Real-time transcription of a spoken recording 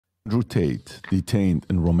Andrew Tate, detained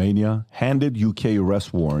in Romania, handed UK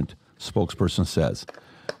arrest warrant, spokesperson says.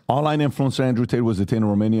 Online influencer Andrew Tate was detained in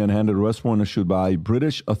Romania and handed arrest warrant issued by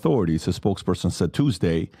British authorities, a spokesperson said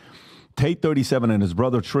Tuesday. Tate, 37, and his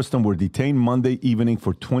brother Tristan were detained Monday evening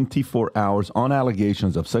for 24 hours on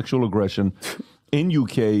allegations of sexual aggression in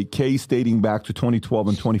UK, case dating back to 2012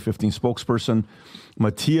 and 2015. Spokesperson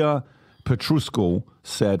Mattia Petrusko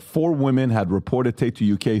said 4 women had reported Tate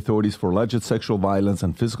to UK authorities for alleged sexual violence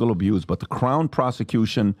and physical abuse, but the Crown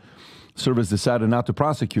Prosecution Service decided not to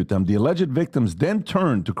prosecute them. The alleged victims then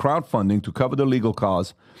turned to crowdfunding to cover their legal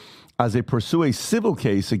costs as they pursue a civil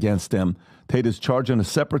case against them. Tate is charged in a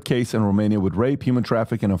separate case in Romania with rape, human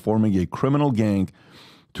trafficking, and forming a criminal gang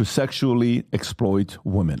to sexually exploit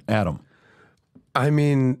women. Adam. I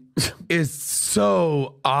mean, it's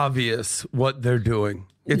so obvious what they're doing.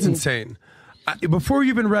 It's insane. Before you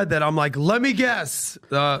even read that, I'm like, let me guess,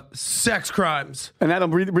 sex crimes. And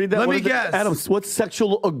Adam, read that. Let me guess. Adam, what's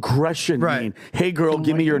sexual aggression mean? Hey, girl,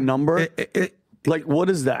 give me your number. Like, what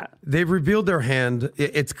is that? They've revealed their hand.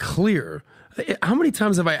 It's clear. How many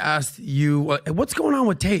times have I asked you, what's going on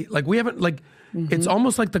with Tate? Like, we haven't, like, it's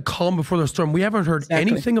almost like the calm before the storm. We haven't heard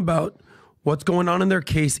anything about what's going on in their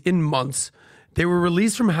case in months. They were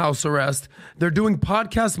released from house arrest. They're doing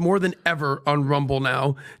podcasts more than ever on Rumble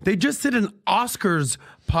now. They just did an Oscars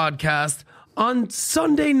podcast on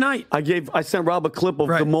Sunday night. I sent Rob a clip of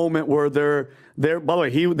the moment where they're by the way,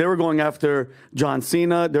 they were going after John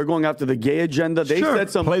Cena. They're going after the gay agenda. They said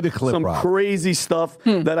some crazy stuff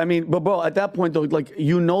that, I mean, but bro, at that point though, like,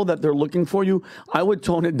 you know that they're looking for you. I would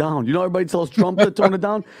tone it down. You know, everybody tells Trump to tone it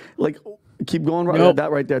down. Like, keep going that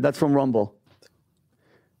right there. That's from Rumble.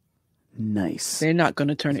 Nice. They're not going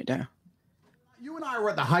to turn it down. You and I were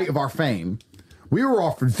at the height of our fame. We were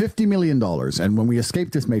offered $50 million. And when we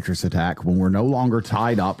escaped this Matrix attack, when we're no longer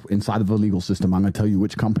tied up inside of the legal system, I'm going to tell you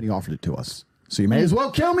which company offered it to us. So you may as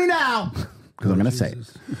well kill me now, because I'm going to say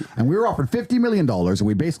it. And we were offered $50 million, and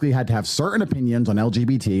we basically had to have certain opinions on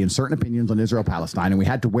LGBT and certain opinions on Israel-Palestine, and we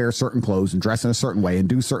had to wear certain clothes and dress in a certain way and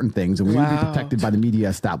do certain things, and we would be protected by the media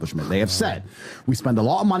establishment. They have said, we spend a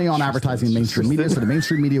lot of money on advertising in mainstream media, so the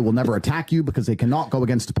mainstream media will never attack you because they cannot go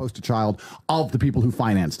against the poster child of the people who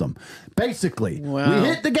finance them. Basically, we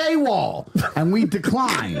hit the gay wall, and we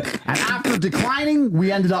declined. And after declining,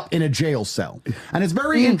 we ended up in a jail cell. And it's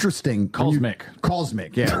very interesting.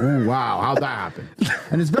 Cosmic, yeah. Oh, wow, how'd that happen?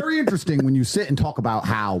 And it's very interesting when you sit and talk about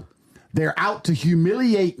how they're out to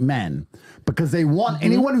humiliate men because they want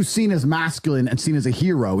anyone who's seen as masculine and seen as a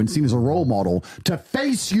hero and seen as a role model to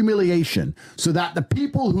face humiliation so that the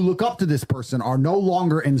people who look up to this person are no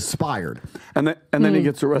longer inspired. And then he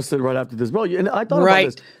gets arrested right after this. Bro, and I thought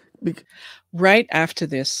about this. Right after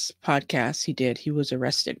this podcast he was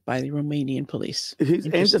arrested by the Romanian police.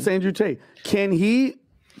 That's Andrew Tate. Can he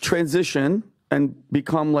transition and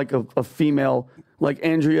become like a female, like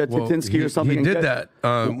Andrea Titinsky or something? He did that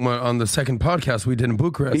on the second podcast we did in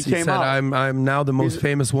Bucharest. He said, I'm now the most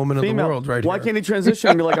famous woman in the world right here. Why can't he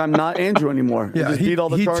transition and be like, I'm not Andrew anymore? Yeah, he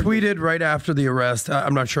tweeted right after the arrest.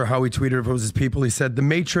 I'm not sure how he tweeted, if it was his people. He said, the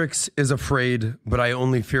Matrix is afraid, but I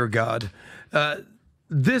only fear God.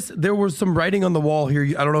 There was some writing on the wall here.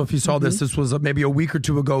 I don't know if you saw this. This was maybe a week or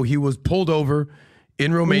two ago. He was pulled over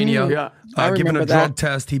in Romania, given a drug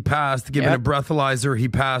test, he passed. Given a breathalyzer, he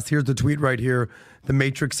passed. Here's the tweet right here. The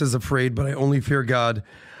Matrix is afraid, but I only fear God.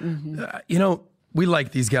 You know, we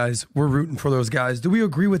like these guys. We're rooting for those guys. Do we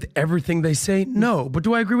agree with everything they say? No. But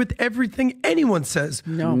do I agree with everything anyone says?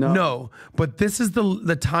 No. But this is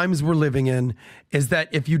the times we're living in, is that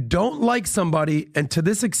if you don't like somebody, and to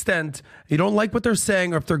this extent, you don't like what they're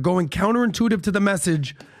saying, or if they're going counterintuitive to the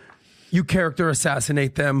message, you character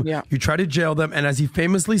assassinate them, you try to jail them, and as he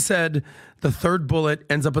famously said, the third bullet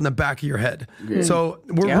ends up in the back of your head. So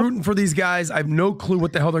we're rooting for these guys. I have no clue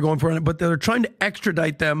what the hell they're going for, but they're trying to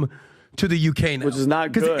extradite them to the UK now. Which is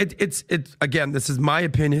not good. Because it's again, this is my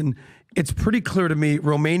opinion, it's pretty clear to me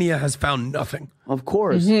Romania has found nothing. Of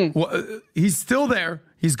course. Well, he's still there.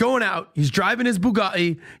 He's going out. He's driving his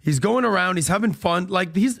Bugatti. He's going around. He's having fun. Like,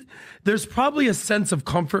 there's probably a sense of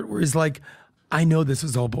comfort where he's like, I know this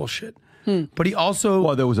is all bullshit. But he also...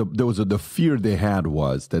 Well, the fear they had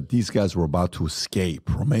was that these guys were about to escape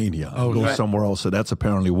Romania and go somewhere else. So that's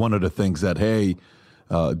apparently one of the things that, hey,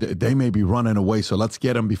 they may be running away, so let's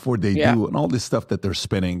get them before they do, and all this stuff that they're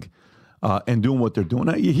spinning and doing what they're doing.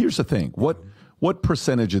 Now, here's the thing. What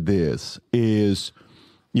percentage of this is,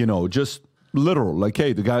 you know, just literal, like,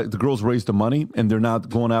 hey, the girls raised the money and they're not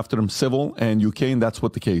going after them civil and UK, and that's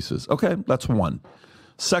what the case is. Okay, that's one.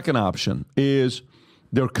 Second option is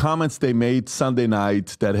their comments they made Sunday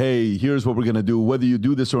night that, hey, here's what we're going to do. Whether you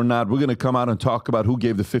do this or not, we're going to come out and talk about who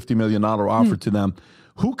gave the $50 million offer to them.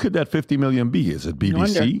 Who could that $50 million be? Is it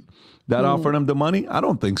BBC that offered them the money? I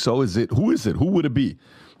don't think so. Is it? Who is it? Who would it be?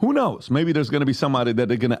 Who knows? Maybe there's going to be somebody that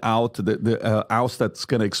they're going to oust that's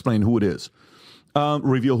going to explain who it is,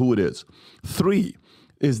 reveal who it is. 3,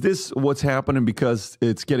 is this what's happening because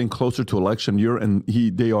it's getting closer to election year and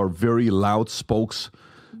they are very loud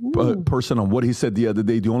person on what he said the other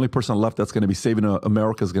day? The only person left that's going to be saving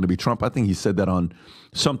America is going to be Trump. I think he said that on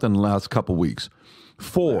something the last couple of weeks.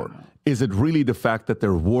 4, is it really the fact that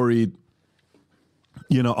they're worried,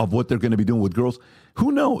 of what they're going to be doing with girls?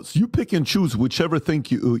 Who knows? You pick and choose whichever thing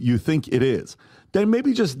you think it is. Then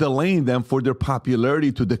maybe just delaying them for their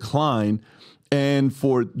popularity to decline and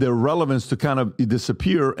for their relevance to kind of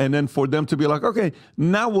disappear, and then for them to be like, okay,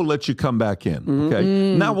 now we'll let you come back in.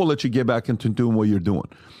 Okay, now we'll let you get back into doing what you're doing.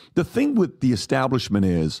 The thing with the establishment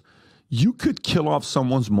is you could kill off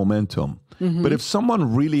someone's momentum, but if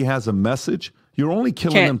someone really has a message, you're only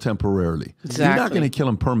killing them temporarily. Exactly. You're not going to kill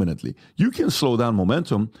them permanently. You can slow down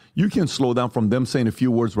momentum. You can slow down from them saying a few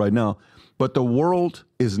words right now, but the world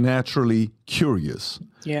is naturally curious.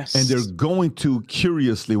 Yes. And they're going to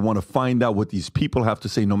curiously want to find out what these people have to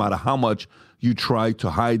say, no matter how much you try to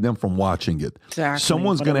hide them from watching it. Exactly.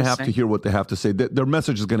 Someone's going to have to hear what they have to say. Their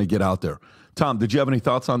message is going to get out there. Tom, did you have any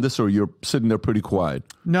thoughts on this, or you're sitting there pretty quiet?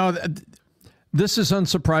 No, this is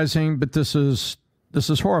unsurprising, but this is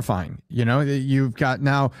horrifying. You've got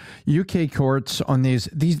now UK courts on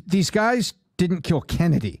these guys didn't kill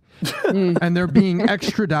Kennedy. And they're being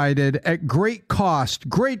extradited at great cost,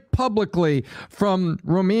 great publicly, from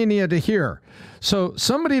Romania to here. So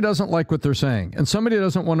somebody doesn't like what they're saying, and somebody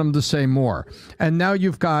doesn't want them to say more. And now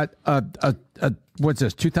you've got what's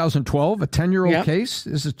this, 2012, a 10-year-old case?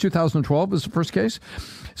 This is 2012 is the first case.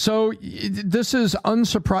 So this is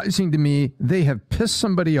unsurprising to me. They have pissed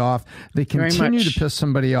somebody off. They continue to piss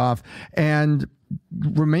somebody off. And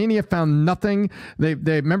Romania found nothing. They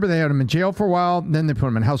remember they had him in jail for a while, then they put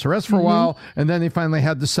him in house arrest for a while, and then they finally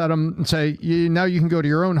had to set him and say, now you can go to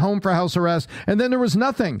your own home for house arrest. And then there was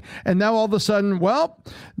nothing. And now all of a sudden, well,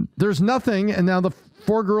 there's nothing. And now the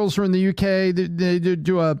 4 girls are in the UK. They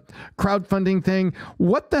do a crowdfunding thing.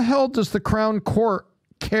 What the hell does the Crown Court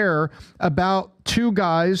care about 2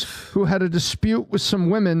 guys who had a dispute with some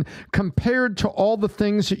women compared to all the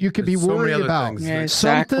things that you could be worried about? Yeah,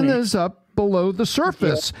 exactly. Something is up below the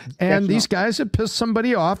surface, and these guys have pissed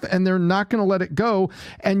somebody off, and they're not going to let it go.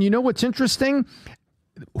 And you know what's interesting?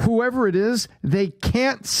 Whoever it is, they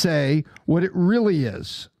can't say what it really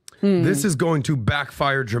is. This is going to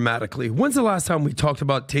backfire dramatically. When's the last time we talked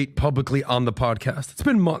about Tate publicly on the podcast? It's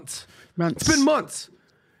been months. It's been months.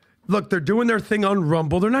 Look, they're doing their thing on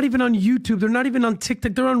Rumble. They're not even on YouTube. They're not even on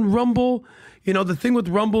TikTok. They're on Rumble. The thing with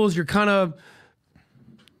Rumble is you're kind of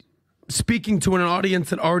speaking to an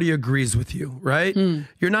audience that already agrees with you, right?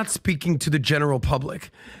 You're not speaking to the general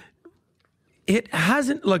public. It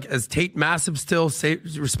hasn't, look, as Tate massive still, say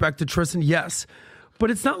respect to Tristan, yes. But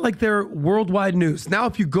it's not like they're worldwide news. Now,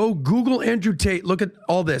 if you go Google Andrew Tate, look at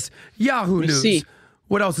all this. Yahoo News.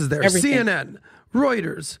 What else is there? Everything. CNN,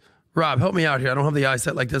 Reuters. Rob, help me out here. I don't have the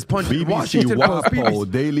eyesight like this. BBC, Washington Post, WAPO,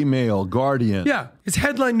 Daily Mail, Guardian. Yeah, it's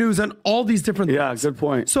headline news on all these different things. Yeah, good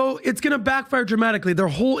point. So it's going to backfire dramatically. Their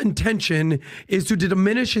whole intention is to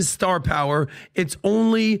diminish his star power. It's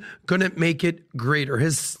only going to make it greater.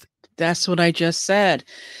 That's what I just said.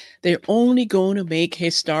 They're only going to make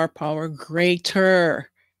his star power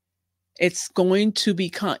greater. It's going to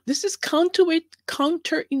be this is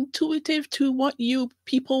counterintuitive to what you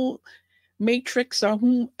people, Matrix or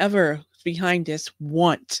whomever behind this,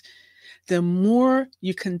 want. The more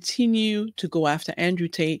you continue to go after Andrew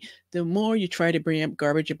Tate, the more you try to bring up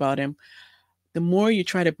garbage about him, the more you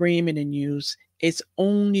try to bring him in the news, it's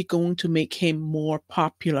only going to make him more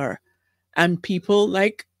popular. And people,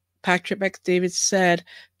 like Patrick X. David said,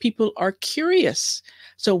 people are curious.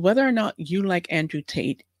 So whether or not you like Andrew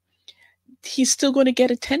Tate, he's still going to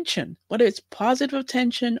get attention, whether it's positive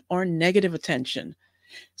attention or negative attention.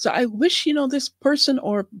 So I wish, this person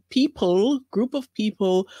or group of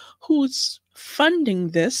people who's funding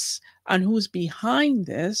this and who's behind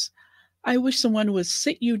this, I wish someone would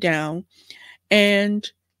sit you down and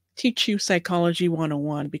teach you psychology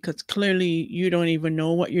 101, because clearly you don't even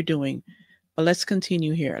know what you're doing. But let's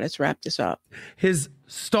continue here. Let's wrap this up. His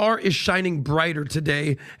star is shining brighter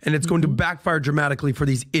today, and it's going to backfire dramatically for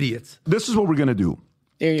these idiots. This is what we're going to do.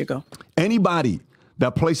 There you go. Anybody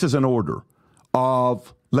that places an order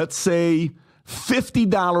of, let's say,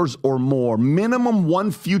 $50 or more, minimum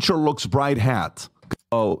one Future Looks Bright hat,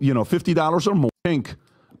 $50 or more. Pink.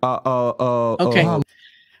 Okay.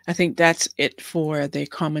 I think that's it for the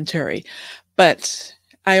commentary. But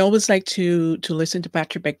I always like to listen to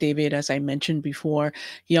Patrick Bet-David, as I mentioned before.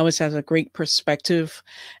 He always has a great perspective,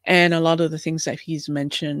 and a lot of the things that he's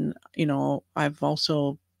mentioned, I've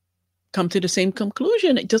also come to the same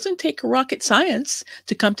conclusion. It doesn't take rocket science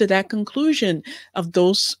to come to that conclusion of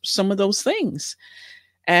some of those things.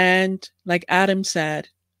 And like Adam said,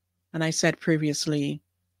 and I said previously,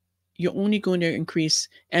 you're only going to increase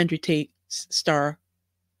Andrew Tate's star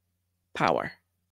power.